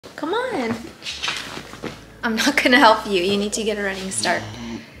Come on. I'm not gonna help you. You need to get a running start.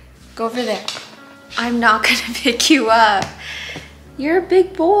 Go over there. I'm not gonna pick you up. You're a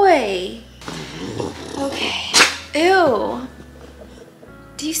big boy. Okay. Ew.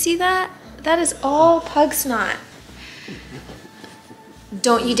 Do you see that? That is all pug snot.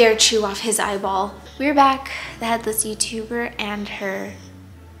 Don't you dare chew off his eyeball. We're back, the headless YouTuber and her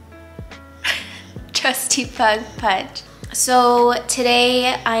trusty pug Pudge. So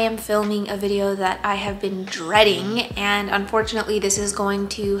today I am filming a video that I have been dreading, and unfortunately this is going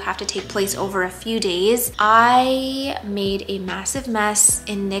to have to take place over a few days. I made a massive mess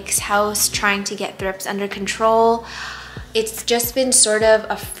in Nick's house trying to get thrips under control. It's just been sort of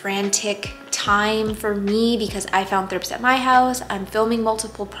a frantic time for me because I found thrips at my house. I'm filming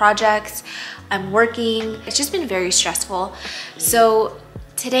multiple projects. I'm working. It's just been very stressful. So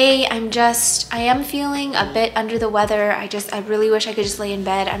today I am feeling a bit under the weather. I really wish I could just lay in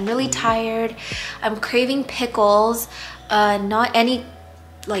bed. I'm really tired. I'm craving pickles. Not any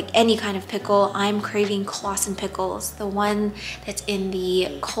kind of pickle. I'm craving Clausen pickles. The one that's in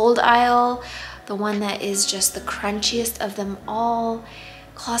the cold aisle. The one that is just the crunchiest of them all.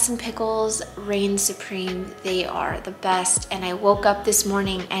 Clausen pickles reign supreme. They are the best. And I woke up this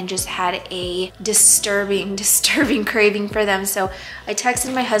morning and just had a disturbing craving for them. So I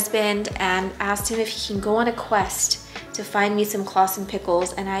texted my husband and asked him if he can go on a quest to find me some Clausen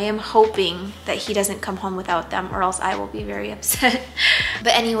pickles, and I am hoping that he doesn't come home without them, or else I will be very upset.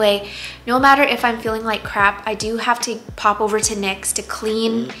 But anyway, no matter if I'm feeling like crap, I do have to pop over to Nick's to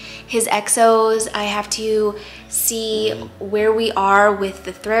clean his exos. I have to see where we are with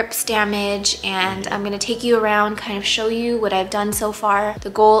the thrips damage, and I'm gonna take you around, kind of show you what I've done so far. The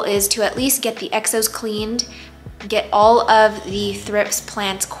goal is to at least get the exos cleaned, get all of the thrips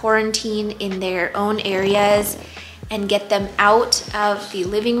plants quarantined in their own areas, and get them out of the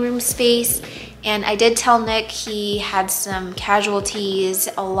living room space. And I did tell Nick he had some casualties.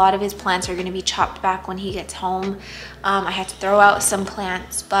 A lot of his plants are gonna be chopped back when he gets home. I had to throw out some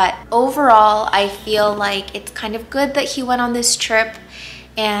plants, but overall, I feel like it's kind of good that he went on this trip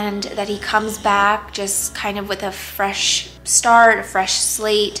and that he comes back just kind of with a fresh start, a fresh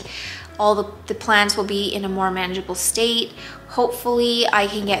slate. All the plants will be in a more manageable state. Hopefully I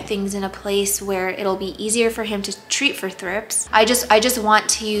can get things in a place where it'll be easier for him to treat for thrips. I just want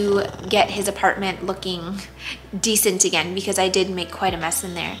to get his apartment looking decent again because I did make quite a mess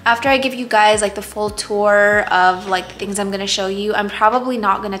in there. After I give you guys like the full tour of like the things I'm gonna show you, I'm probably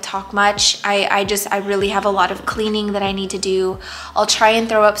not gonna talk much. I really have a lot of cleaning that I need to do. I'll try and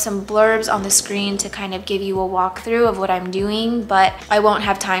throw up some blurbs on the screen to kind of give you a walkthrough of what I'm doing, but I won't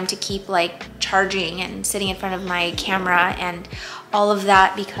have time to keep like charging and sitting in front of my camera and all of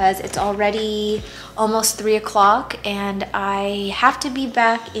that because it's already almost 3 o'clock and I have to be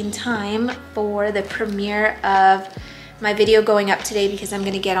back in time for the premiere of my video going up today because I'm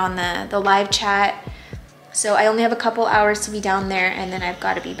gonna get on the live chat. So I only have a couple hours to be down there, and then I've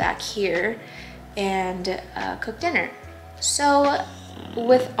got to be back here and cook dinner. So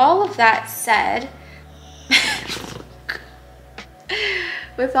with all of that said,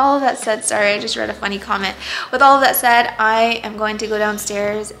 sorry, I just read a funny comment. With all of that said, I am going to go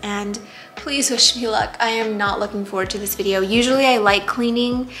downstairs and please wish me luck. I am not looking forward to this video. Usually I like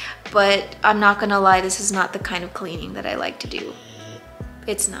cleaning, but I'm not gonna lie, this is not the kind of cleaning that I like to do.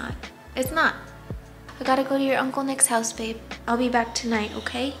 It's not. It's not. I gotta go to your Uncle Nick's house, babe. I'll be back tonight,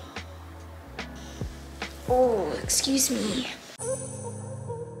 okay? Oh, excuse me.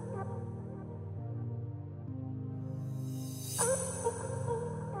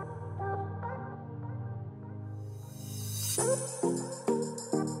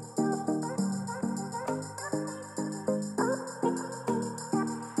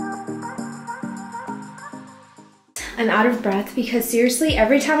 I'm out of breath because seriously,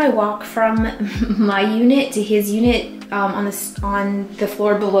 every time I walk from my unit to his unit on the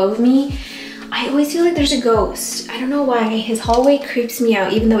floor below me, I always feel like there's a ghost. I don't know why. His hallway creeps me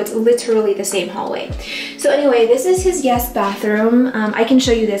out even though it's literally the same hallway. So anyway, this is his guest bathroom. I can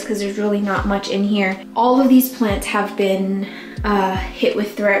show you this because there's really not much in here. All of these plants have been hit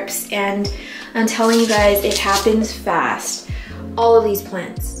with thrips, and I'm telling you guys, it happens fast. All of these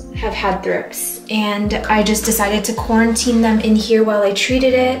plants have had thrips, and I just decided to quarantine them in here while I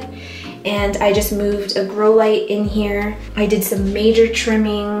treated it, and I just moved a grow light in here. I did some major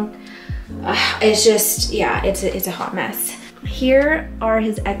trimming. It's just, yeah, it's a hot mess. Here are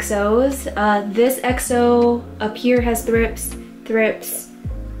his exos. This exo up here has thrips, thrips,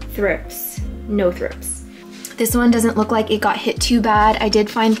 thrips, no thrips. This one doesn't look like it got hit too bad. I did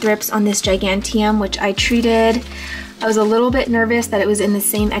find thrips on this gigantium, which I treated. I was a little bit nervous that it was in the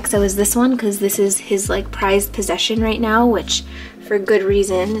same EXO as this one because this is his like prized possession right now, which for good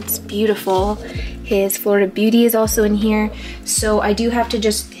reason. It's beautiful. His Florida Beauty is also in here. So I do have to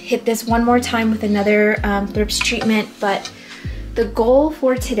just hit this one more time with another thrips treatment, but the goal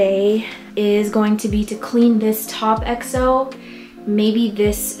for today is going to be to clean this top EXO, maybe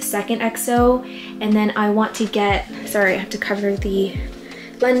this second EXO, and then I want to get, sorry, I have to cover the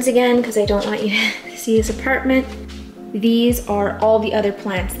lens again because I don't want you to see this apartment. These are all the other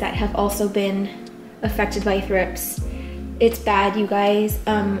plants that have also been affected by thrips. It's bad, you guys.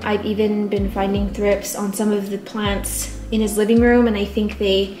 I've even been finding thrips on some of the plants in his living room, and I think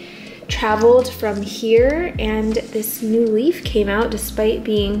they traveled from here, and this new leaf came out despite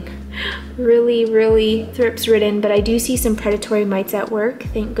being really thrips ridden, but I do see some predatory mites at work,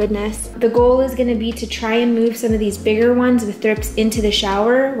 thank goodness. The goal is gonna be to try and move some of these bigger ones with thrips into the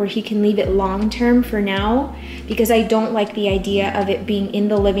shower where he can leave it long term for now, because I don't like the idea of it being in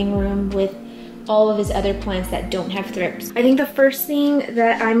the living room with all of his other plants that don't have thrips. I think the first thing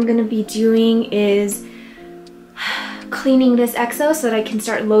that I'm gonna be doing is cleaning this EXO so that I can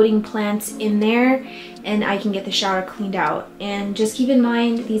start loading plants in there and I can get the shower cleaned out. And just keep in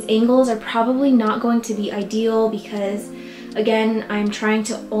mind, these angles are probably not going to be ideal because, again, I'm trying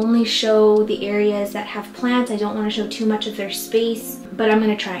to only show the areas that have plants. I don't want to show too much of their space, but I'm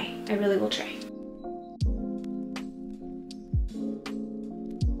gonna try. I really will try.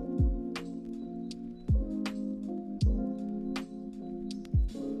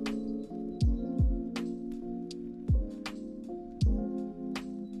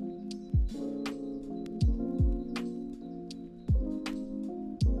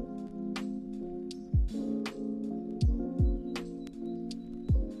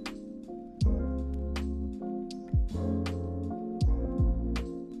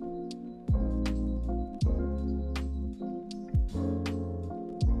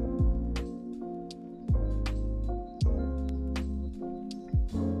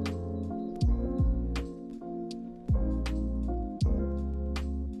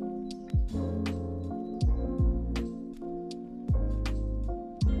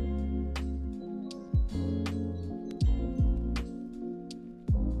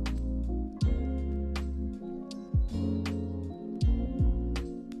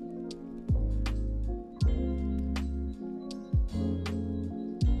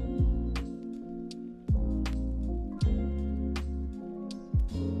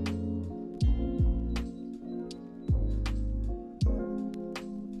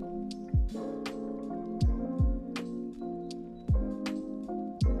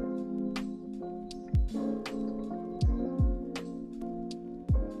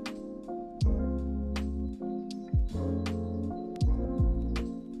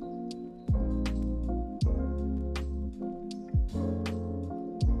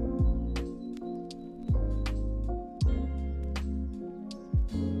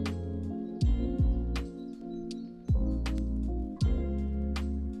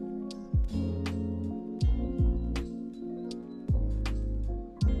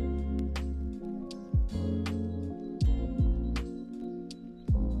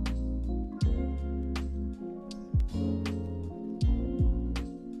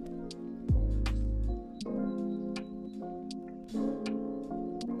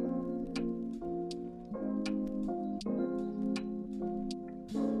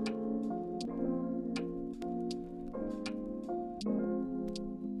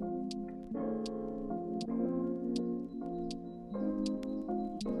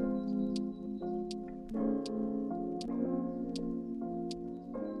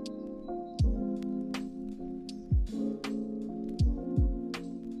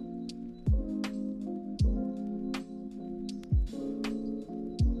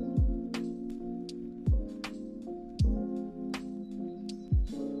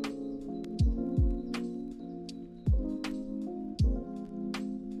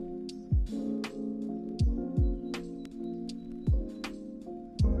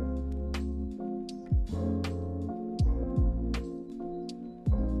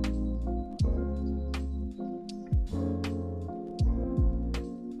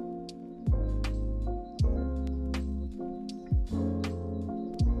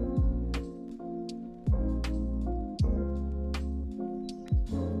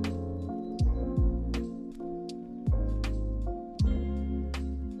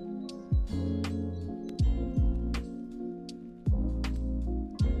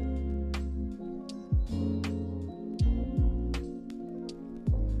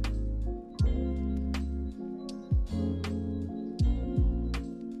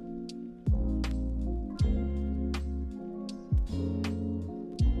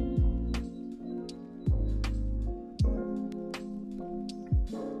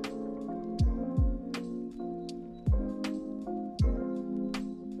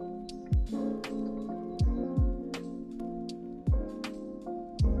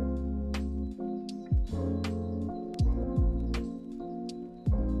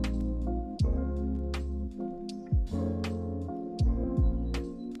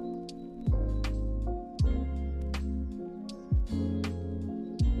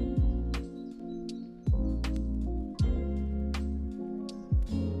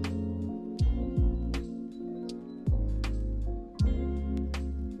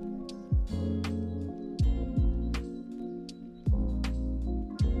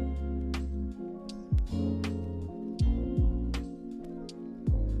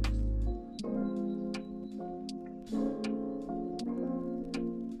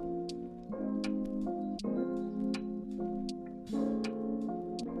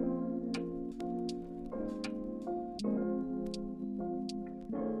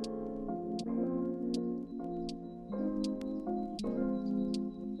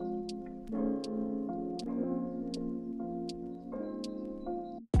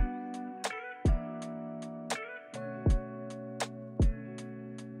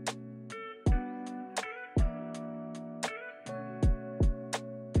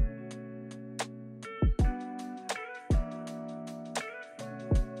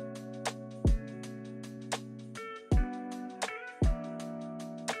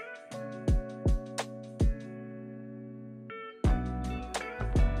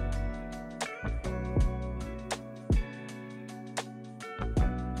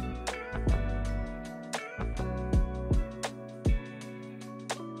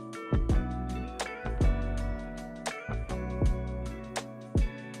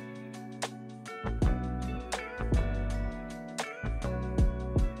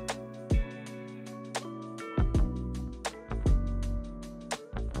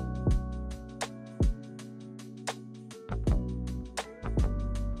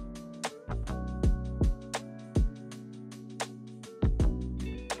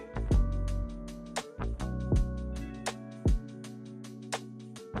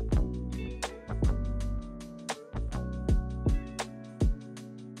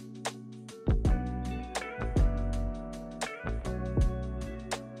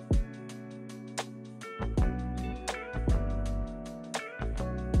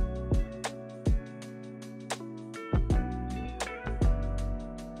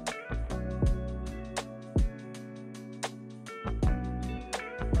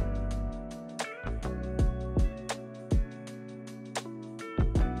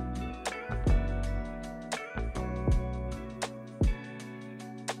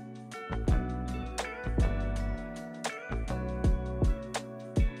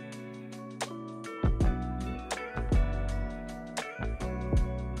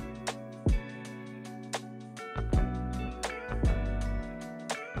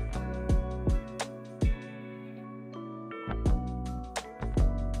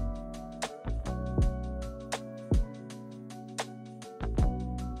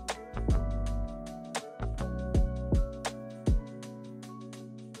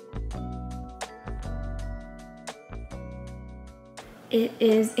 it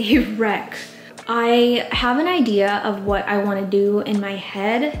is a wreck. I have an idea of what I want to do in my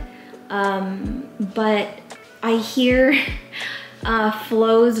head, but I hear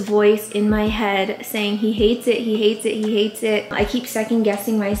Flo's voice in my head saying he hates it, he hates it, he hates it. I keep second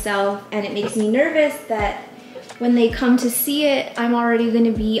guessing myself, and it makes me nervous that when they come to see it, I'm already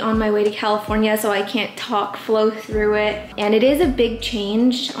gonna be on my way to California, so I can't talk Flo through it. And it is a big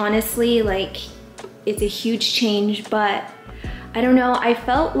change, honestly, like it's a huge change, but I don't know, I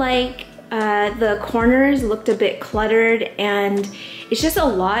felt like the corners looked a bit cluttered, and it's just a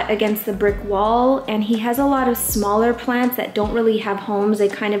lot against the brick wall, and he has a lot of smaller plants that don't really have homes. They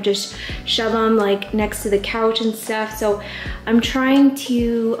kind of just shove them like next to the couch and stuff. So I'm trying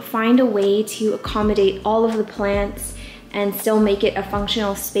to find a way to accommodate all of the plants and still make it a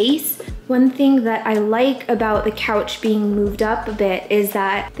functional space. One thing that I like about the couch being moved up a bit is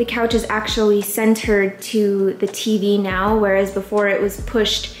that the couch is actually centered to the TV now, whereas before it was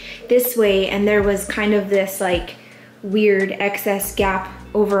pushed this way and there was kind of this like weird excess gap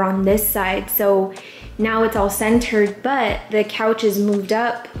over on this side. So now it's all centered, but the couch is moved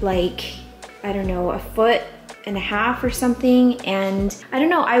up like, I don't know, 1.5 feet or something. And I don't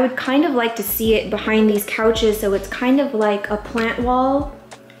know, I would kind of like to see it behind these couches, so it's kind of like a plant wall.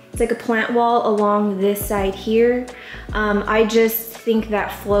 It's like a plant wall along this side here. I just think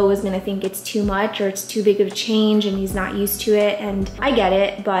that Flo is gonna think it's too much or it's too big of a change and he's not used to it, and I get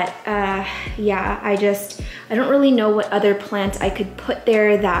it, but yeah, I don't really know what other plants I could put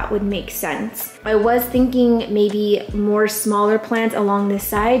there that would make sense. I was thinking maybe more smaller plants along this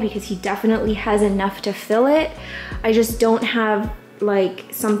side because he definitely has enough to fill it. I just don't have like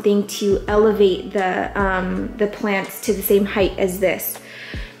something to elevate the plants to the same height as this.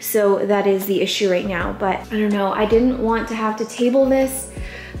 So that is the issue right now, but I don't know. I didn't want to have to table this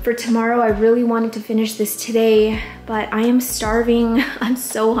for tomorrow. I really wanted to finish this today, but I am starving. I'm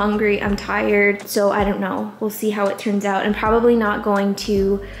so hungry, I'm tired. So I don't know, we'll see how it turns out. I'm probably not going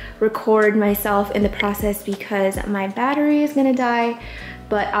to record myself in the process because my battery is gonna die,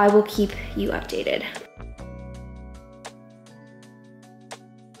 but I will keep you updated.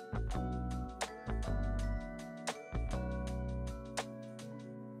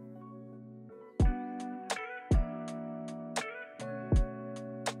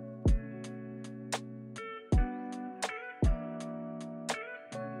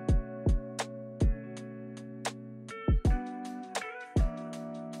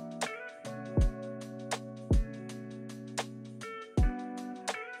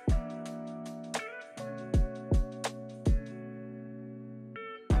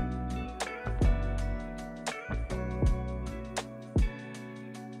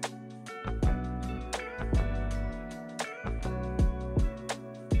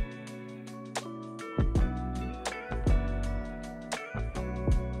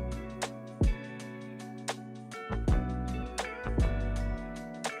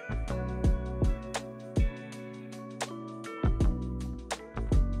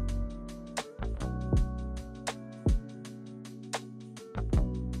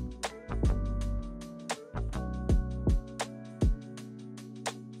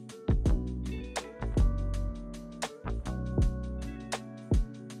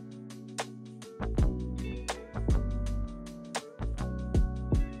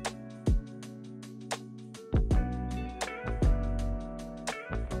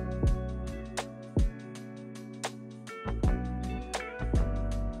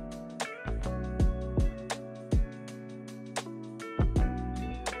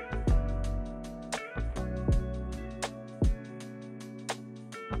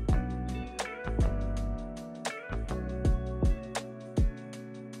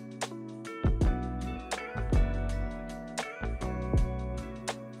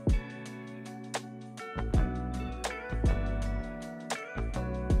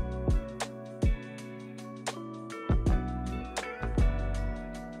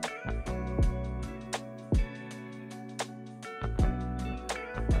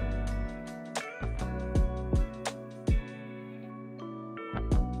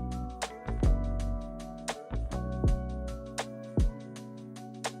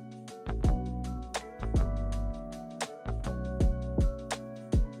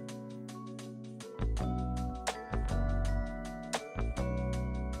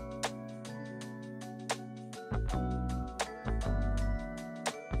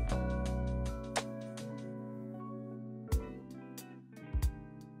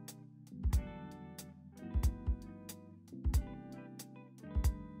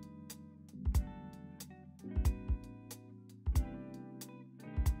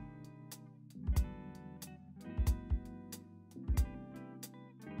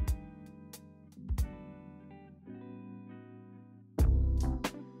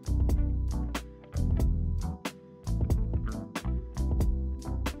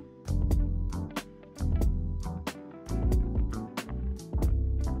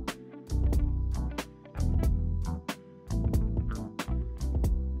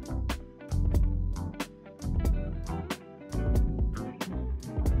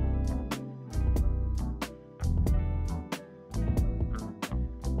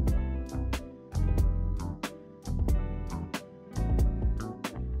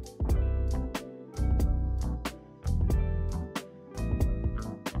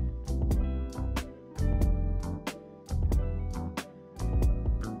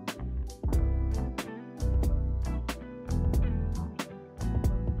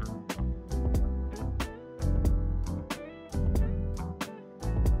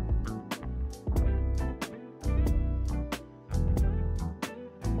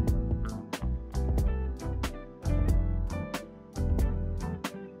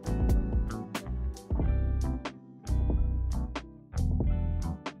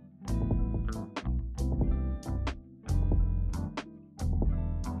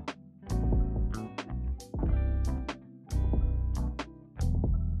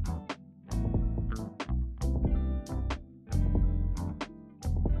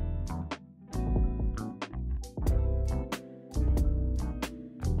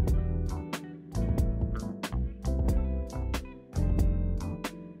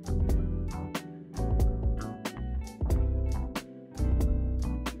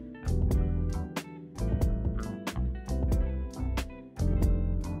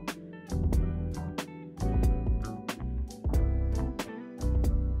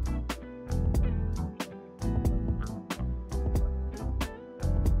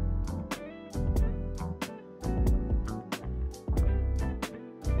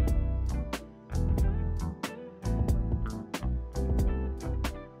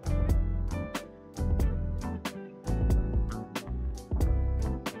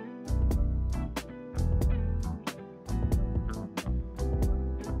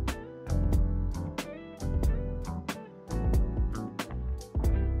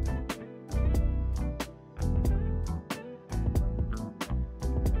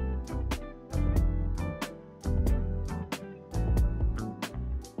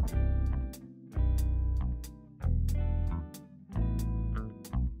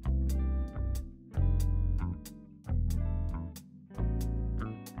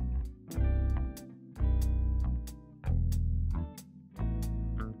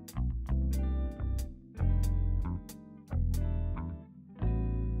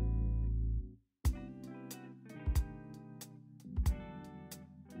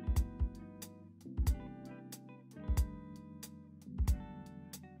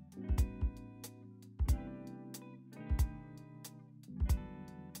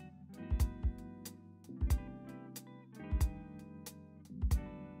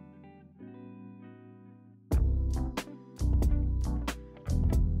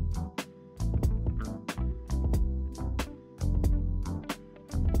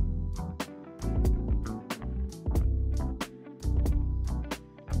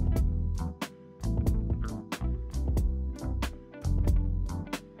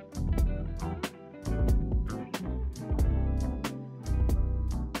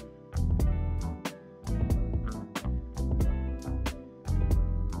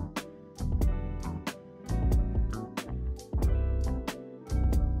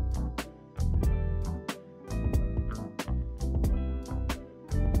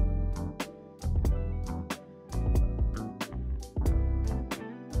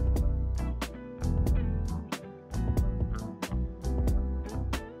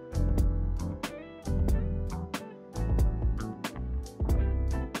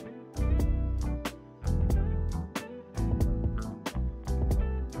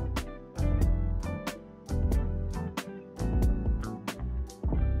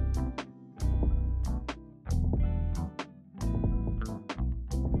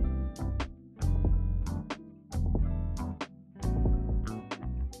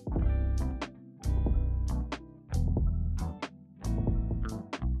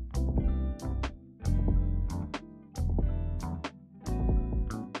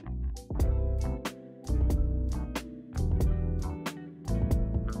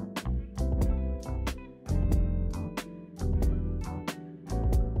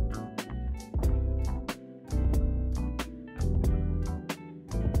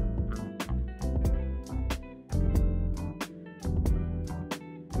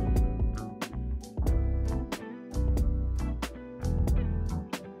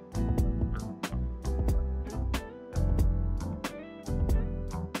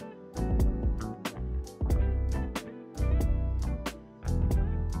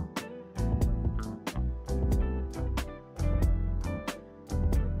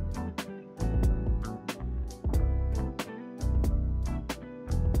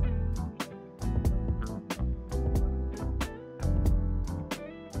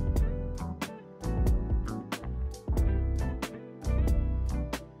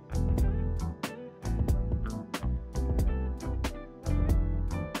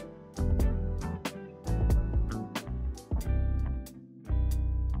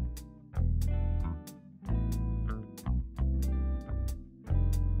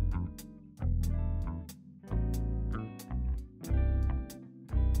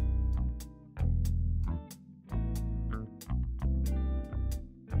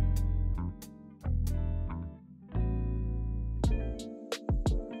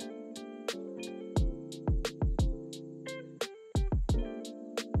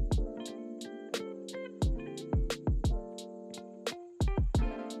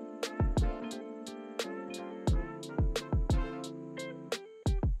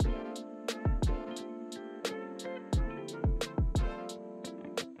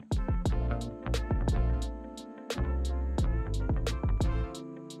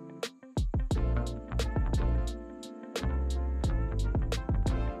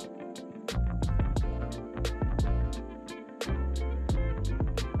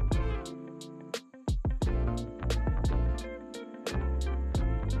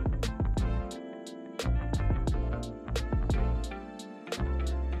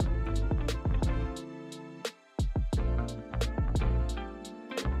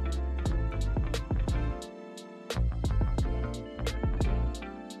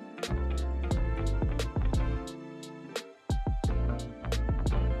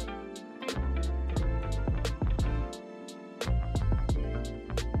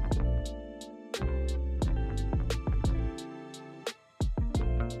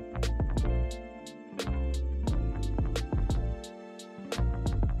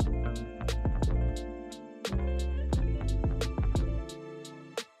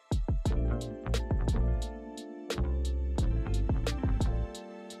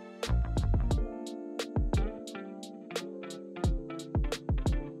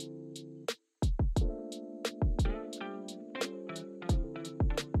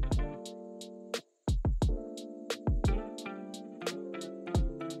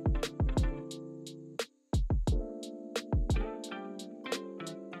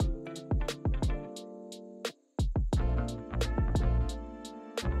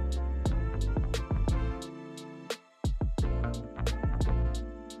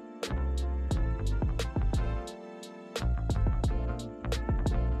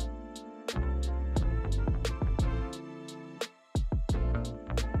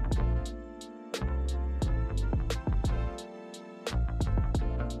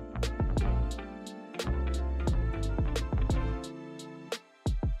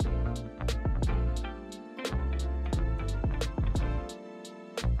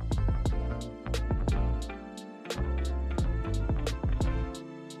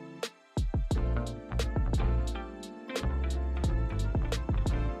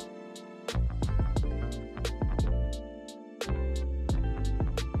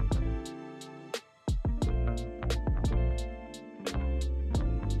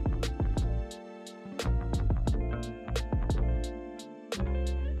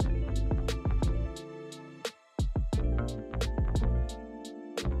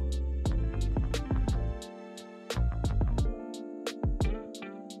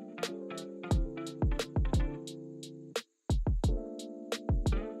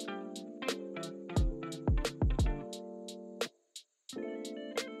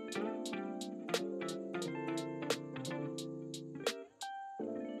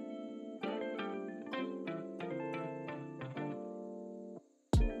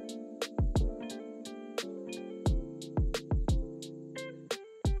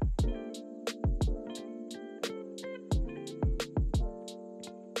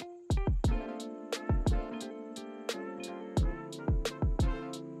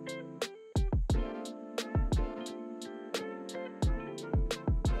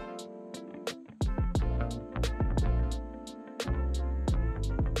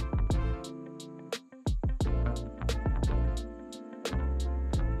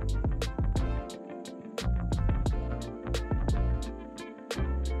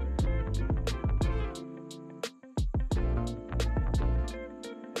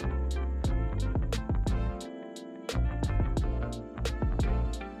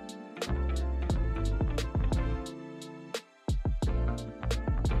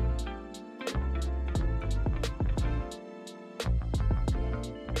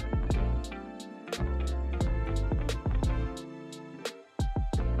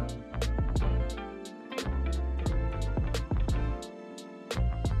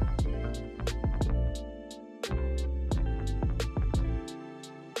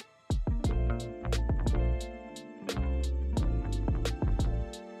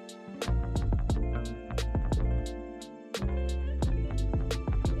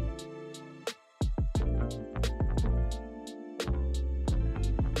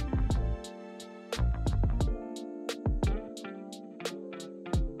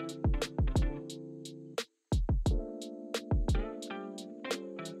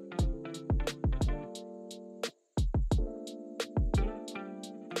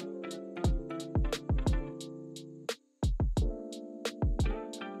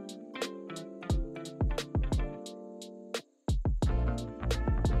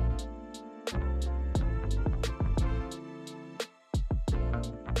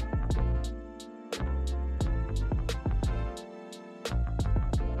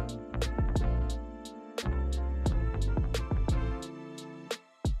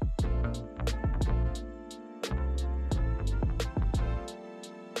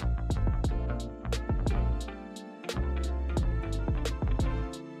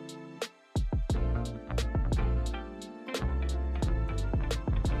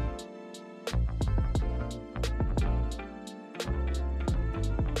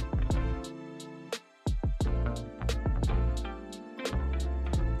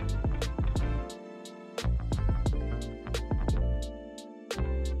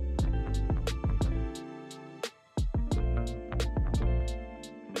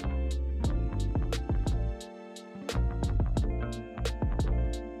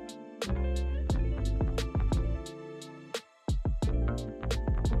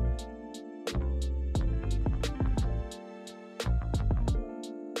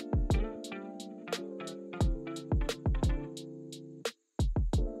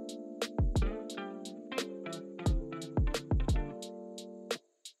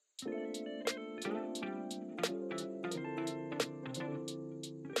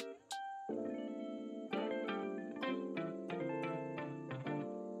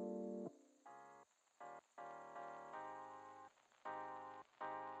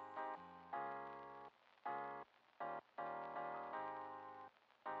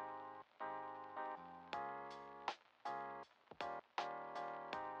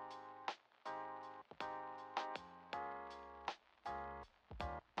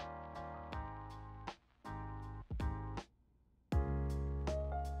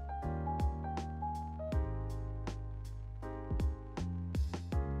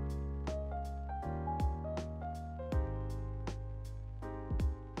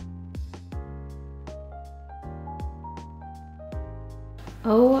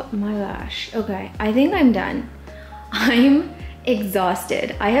 Oh my gosh. Okay, I think I'm done. I'm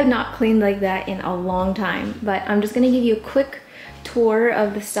exhausted. I have not cleaned like that in a long time, but I'm just gonna give you a quick tour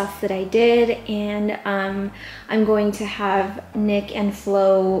of the stuff that I did, and I'm going to have Nick and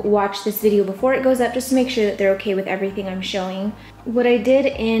Flo watch this video before it goes up just to make sure that they're okay with everything I'm showing. What I did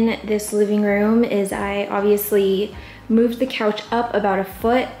in this living room is I obviously moved the couch up about a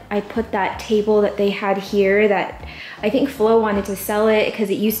foot. I put that table that they had here that I think Flo wanted to sell it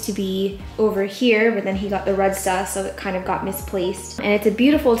because it used to be over here, but then he got the red stuff, so it kind of got misplaced. And it's a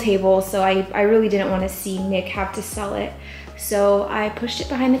beautiful table, so I really didn't want to see Nick have to sell it. So I pushed it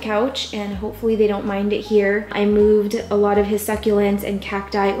behind the couch, and hopefully they don't mind it here. I moved a lot of his succulents and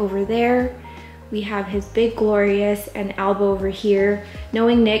cacti over there. We have his big glorious and alba over here.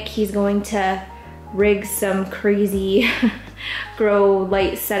 Knowing Nick, he's going to rig some crazy grow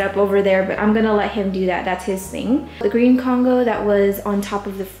light setup over there, but I'm gonna let him do that. That's his thing. The green Congo that was on top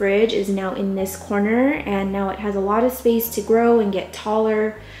of the fridge is now in this corner, and now it has a lot of space to grow and get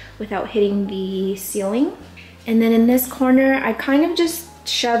taller without hitting the ceiling. And then in this corner, I kind of just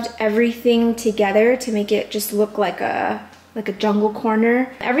shoved everything together to make it just look like a jungle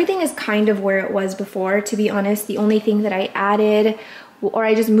corner. Everything is kind of where it was before, to be honest. The only thing that I added, or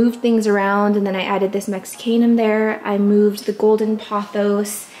I just moved things around, and then I added this Mexicanum there. I moved the golden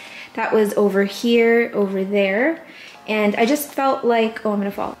pothos that was over here, over there. And I just felt like, oh, I'm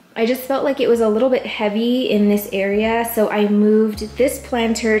gonna fall. I just felt like it was a little bit heavy in this area, so I moved this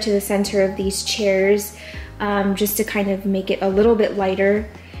planter to the center of these chairs just to kind of make it a little bit lighter.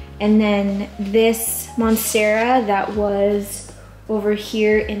 And then this Monstera that was over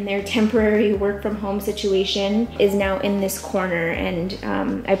here in their temporary work from home situation is now in this corner, and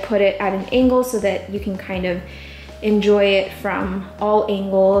I put it at an angle so that you can kind of enjoy it from all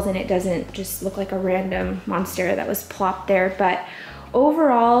angles and it doesn't just look like a random Monstera that was plopped there. But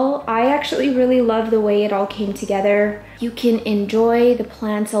overall, I actually really love the way it all came together. You can enjoy the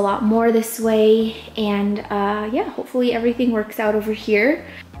plants a lot more this way, and yeah, hopefully everything works out over here.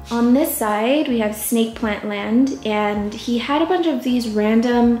 On this side, we have snake plant land, and he had a bunch of these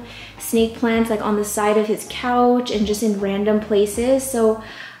random snake plants like on the side of his couch and just in random places. So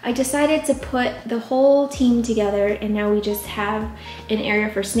I decided to put the whole team together, and now we just have an area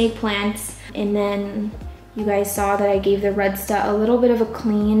for snake plants. And then you guys saw that I gave the redsta a little bit of a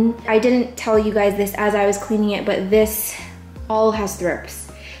clean. I didn't tell you guys this as I was cleaning it, but this all has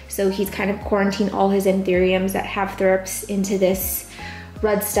thrips. So he's kind of quarantined all his anthuriums that have thrips into this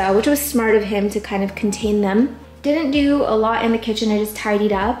redsta, which was smart of him to kind of contain them. Didn't do a lot in the kitchen, I just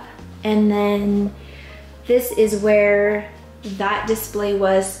tidied up. And then this is where that display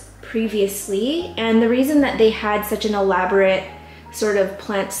was previously. And the reason that they had such an elaborate sort of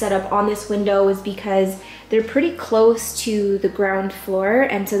plant setup on this window is because they're pretty close to the ground floor,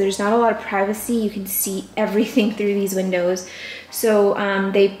 and so there's not a lot of privacy. You can see everything through these windows. So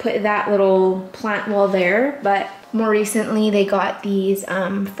they put that little plant wall there, but more recently they got these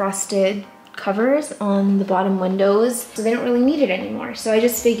frosted covers on the bottom windows, so they don't really need it anymore. So I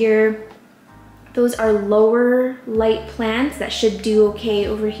just figure those are lower light plants that should do okay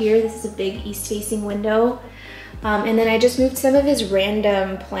over here. This is a big east-facing window. And then I just moved some of his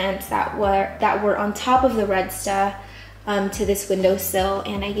random plants that were on top of the redsta to this windowsill,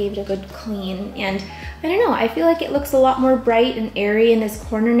 and I gave it a good clean. And I don't know, I feel like it looks a lot more bright and airy in this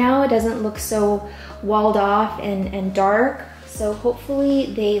corner now. It doesn't look so walled off and dark, so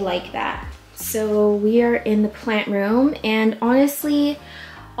hopefully they like that. So we are in the plant room, and honestly,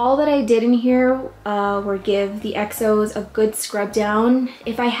 all that I did in here were give the exos a good scrub down.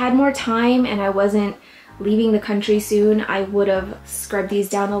 If I had more time and I wasn't leaving the country soon, I would have scrubbed these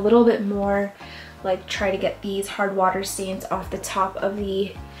down a little bit more, like try to get these hard water stains off the top of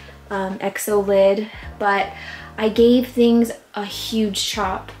the exo lid. But I gave things a huge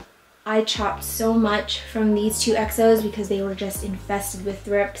chop. I chopped so much from these two exos because they were just infested with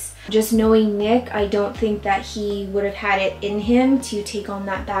thrips. Just knowing Nick, I don't think that he would have had it in him to take on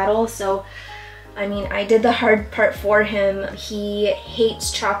that battle. So I mean, I did the hard part for him. He hates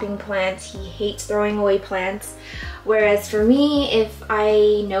chopping plants, he hates throwing away plants. Whereas for me, if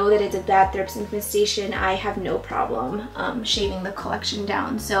I know that it's a bad thrips infestation, I have no problem shaving the collection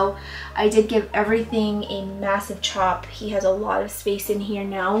down. So I did give everything a massive chop. He has a lot of space in here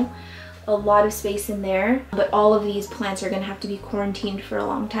now, a lot of space in there, but all of these plants are gonna have to be quarantined for a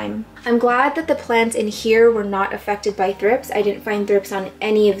long time. I'm glad that the plants in here were not affected by thrips. I didn't find thrips on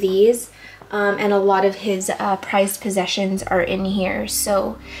any of these. And a lot of his prized possessions are in here,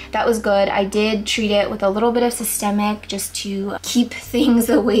 so that was good. I did treat it with a little bit of systemic just to keep things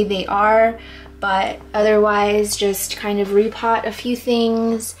the way they are, but otherwise just kind of repot a few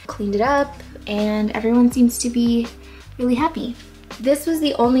things, cleaned it up, and everyone seems to be really happy. This was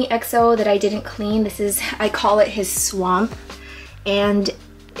the only EXO that I didn't clean. This is, I call it his swamp, and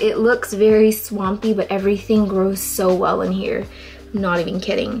it looks very swampy, but everything grows so well in here. Not even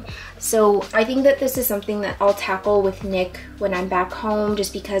kidding. So I think that this is something that I'll tackle with Nick when I'm back home,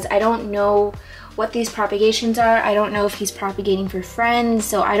 just because I don't know what these propagations are. I don't know if he's propagating for friends,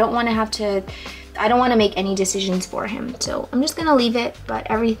 so I don't want to make any decisions for him. So I'm just gonna leave it, but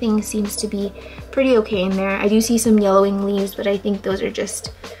everything seems to be pretty okay in there. I do see some yellowing leaves, but I think those are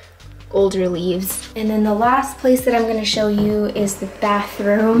just older leaves. And then the last place that I'm gonna show you is the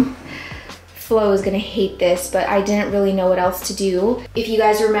bathroom. Flo is gonna hate this, but I didn't really know what else to do. If you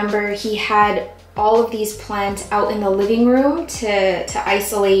guys remember, he had all of these plants out in the living room to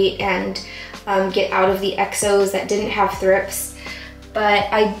isolate and get out of the EXOs that didn't have thrips. But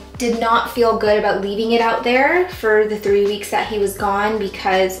I did not feel good about leaving it out there for the 3 weeks that he was gone,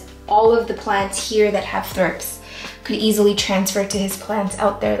 because all of the plants here that have thrips could easily transfer to his plants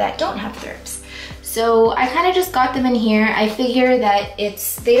out there that don't have thrips. So I kind of just got them in here. I figure that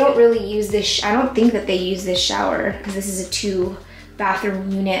they don't really use this, I don't think that they use this shower because this is a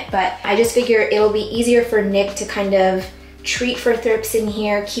 2-bathroom unit, but I just figure it'll be easier for Nick to kind of treat for thrips in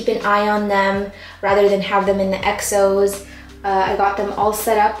here, keep an eye on them rather than have them in the EXOs. I got them all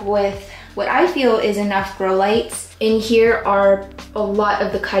set up with what I feel is enough grow lights. In here are a lot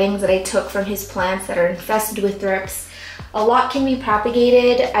of the cuttings that I took from his plants that are infested with thrips. A lot can be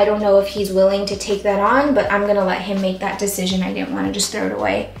propagated. I don't know if he's willing to take that on, but I'm gonna let him make that decision. I didn't want to just throw it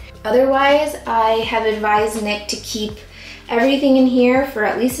away. Otherwise, I have advised Nick to keep everything in here for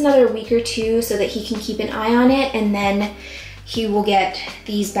at least another week or 2 so that he can keep an eye on it, and then he will get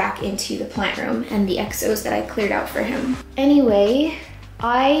these back into the plant room and the EXOs that I cleared out for him. Anyway,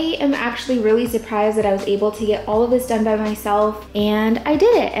 I am actually really surprised that I was able to get all of this done by myself, and I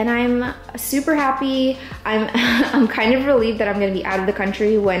did it, and I'm super happy. I'm kind of relieved that I'm gonna be out of the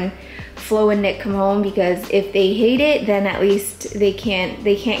country when Flo and Nick come home, because if they hate it, then at least they can't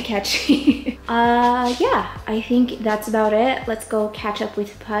catch me. Yeah, I think that's about it. Let's go catch up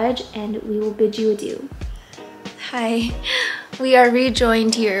with Pudge and we will bid you adieu. Hi, we are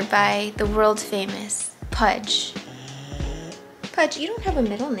rejoined here by the world famous Pudge. Pudge, you don't have a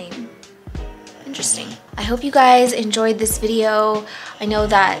middle name. Interesting. I hope you guys enjoyed this video. I know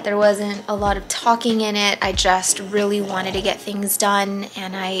that there wasn't a lot of talking in it. I just really wanted to get things done,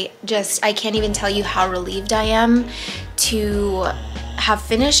 and I can't even tell you how relieved I am to have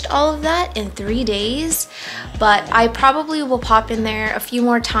finished all of that in 3 days. But I probably will pop in there a few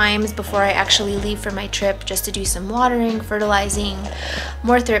more times before I actually leave for my trip, just to do some watering, fertilizing,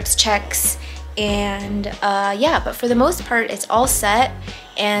 more thrips checks, and yeah, but for the most part it's all set,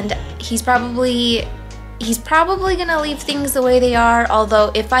 and he's probably gonna leave things the way they are,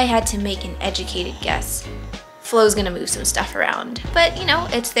 although if I had to make an educated guess, Flo's gonna move some stuff around. But you know,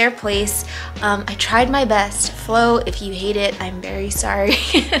 it's their place. I tried my best. Flo, if you hate it, I'm very sorry.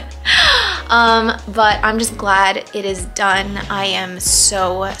 But I'm just glad it is done. I am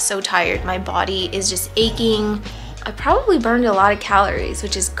so tired. My body is just aching. I probably burned a lot of calories,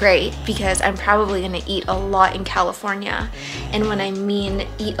 which is great because I'm probably gonna eat a lot in California. And when I mean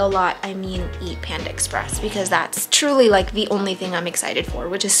eat a lot, I mean eat Panda Express, because that's truly like the only thing I'm excited for,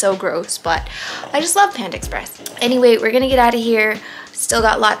 which is so gross, but I just love Panda Express. Anyway, we're gonna get out of here. Still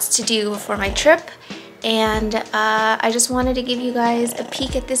got lots to do for my trip. And I just wanted to give you guys a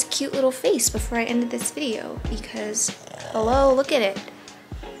peek at this cute little face before I ended this video, because hello, look at it.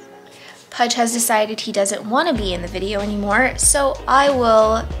 Pudge has decided he doesn't want to be in the video anymore, so I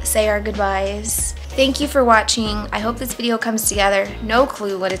will say our goodbyes. Thank you for watching. I hope this video comes together. No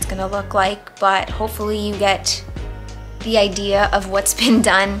clue what it's gonna look like, but hopefully you get the idea of what's been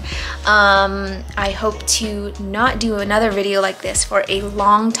done. I hope to not do another video like this for a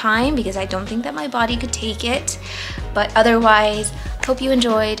long time, because I don't think that my body could take it. But otherwise, hope you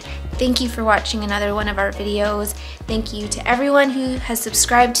enjoyed. Thank you for watching another one of our videos. Thank you to everyone who has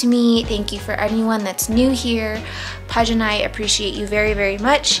subscribed to me. Thank you for anyone that's new here. Pudge and I appreciate you very, very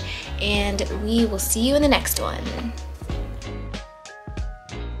much, and we will see you in the next one.